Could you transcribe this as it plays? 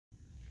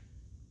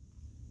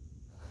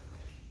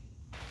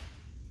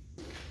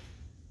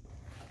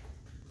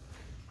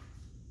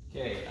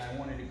Okay, I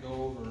wanted to go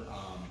over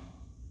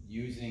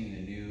using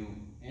the new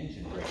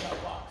engine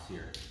breakout box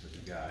here with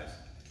you guys.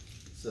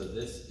 So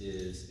this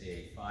is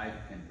a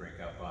 5-pin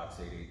breakout box,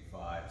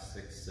 885,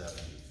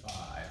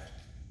 675,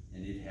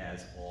 and it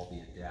has all the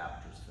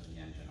adapters for the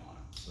engine on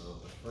it.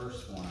 So the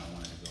first one I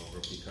wanted to go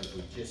over, because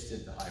we just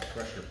did the high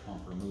pressure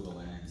pump removal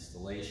and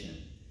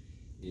installation,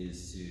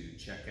 is to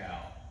check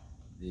out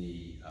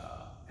the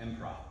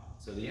MPROP.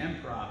 So the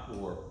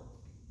MPROP, or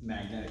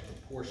magnetic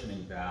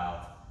proportioning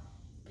valve,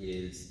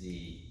 is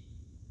the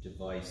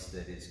device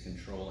that is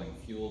controlling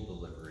fuel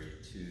delivery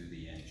to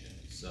the engine.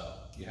 So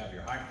you have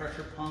your high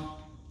pressure pump,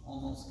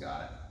 almost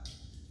got it.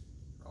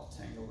 We're all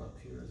tangled up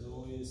here as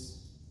always.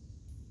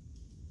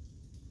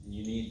 And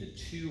you need the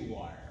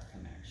 2-wire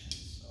connection.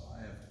 So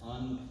I have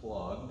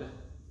unplugged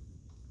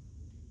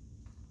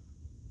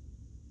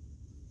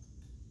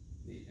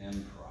the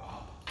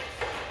MPROP.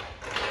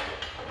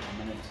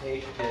 I'm going to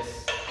take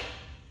this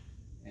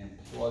and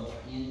plug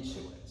into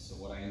it. So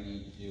what I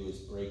need to do is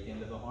break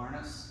into the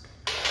harness.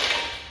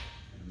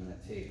 And I'm going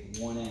to take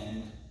one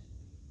end,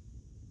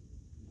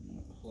 I'm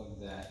going to plug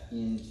that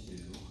into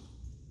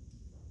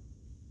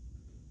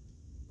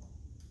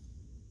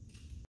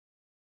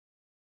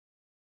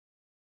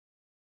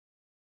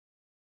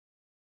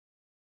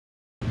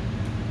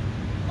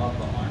of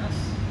the harness,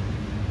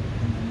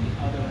 and then the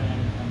other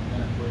end I'm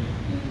going to break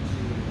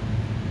into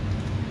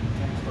the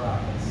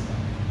MPROP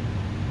itself.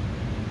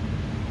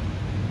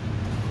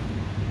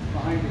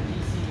 Behind the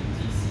DC to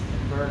DC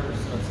converter,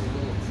 so it's a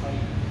little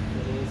tight.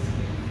 It is.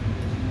 There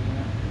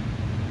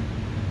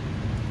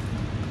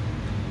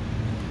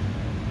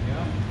we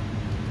go.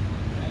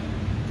 Okay.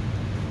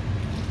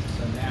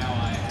 So now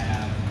I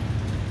have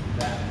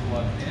that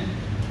plugged in.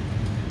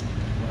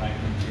 What I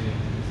can do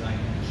is I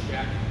can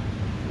check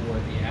for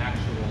the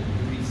actual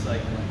duty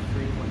cycle and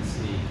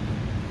frequency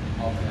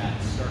of that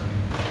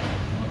circuit.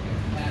 Look at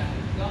that.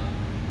 We've got.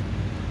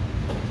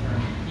 Turn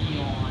the key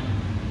on.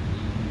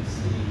 You can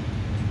see.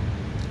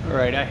 All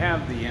right, I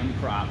have the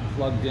MPROP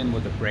plugged in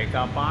with a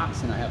breakout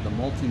box, and I have the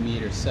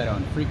multimeter set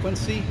on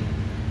frequency,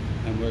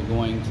 and we're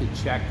going to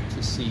check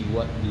to see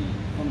what the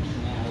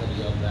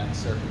functionality of that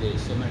circuit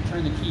is. So I'm going to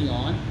turn the key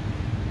on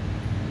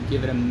and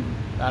give it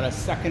about a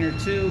second or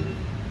two.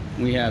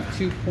 We have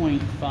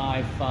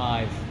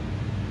 2.55,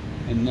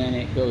 and then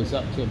it goes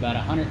up to about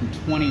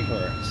 120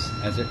 hertz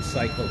as it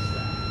cycles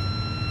that.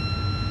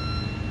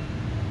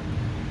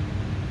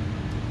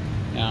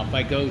 Now if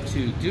I go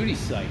to duty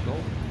cycle,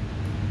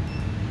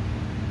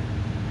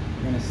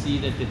 we're going to see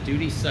that the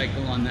duty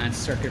cycle on that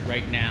circuit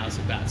right now is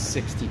about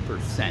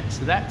 60%.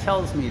 So that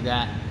tells me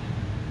that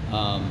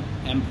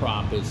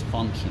MPROP is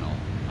functional.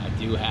 I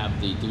do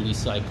have the duty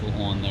cycle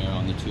on there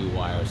on the 2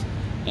 wires,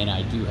 and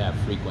I do have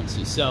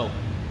frequency. So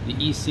the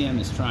ECM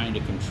is trying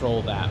to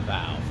control that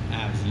valve.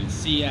 As you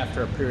see,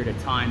 after a period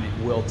of time,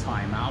 it will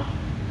time out.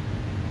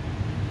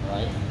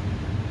 Right?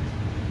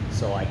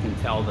 So I can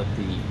tell that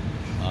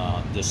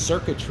the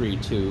circuitry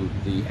to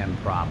the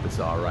MPROP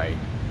is all right.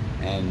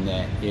 And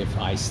that if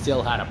I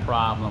still had a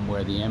problem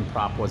where the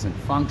MPROP wasn't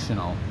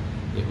functional,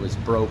 it was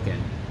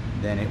broken,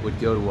 then it would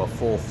go to a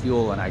full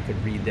fuel, and I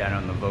could read that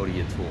on the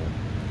Vodia tool.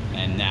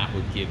 And that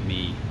would give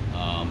me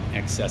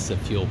excessive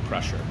fuel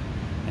pressure.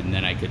 And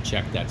then I could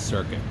check that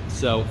circuit.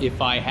 So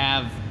if I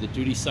have the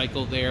duty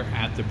cycle there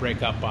at the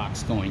breakout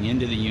box going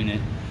into the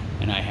unit,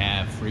 and I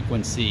have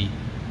frequency,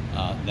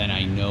 then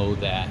I know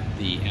that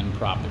the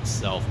MPROP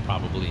itself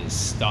probably is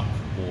stuck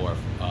or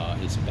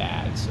is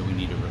bad, so we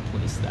need to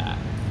replace that.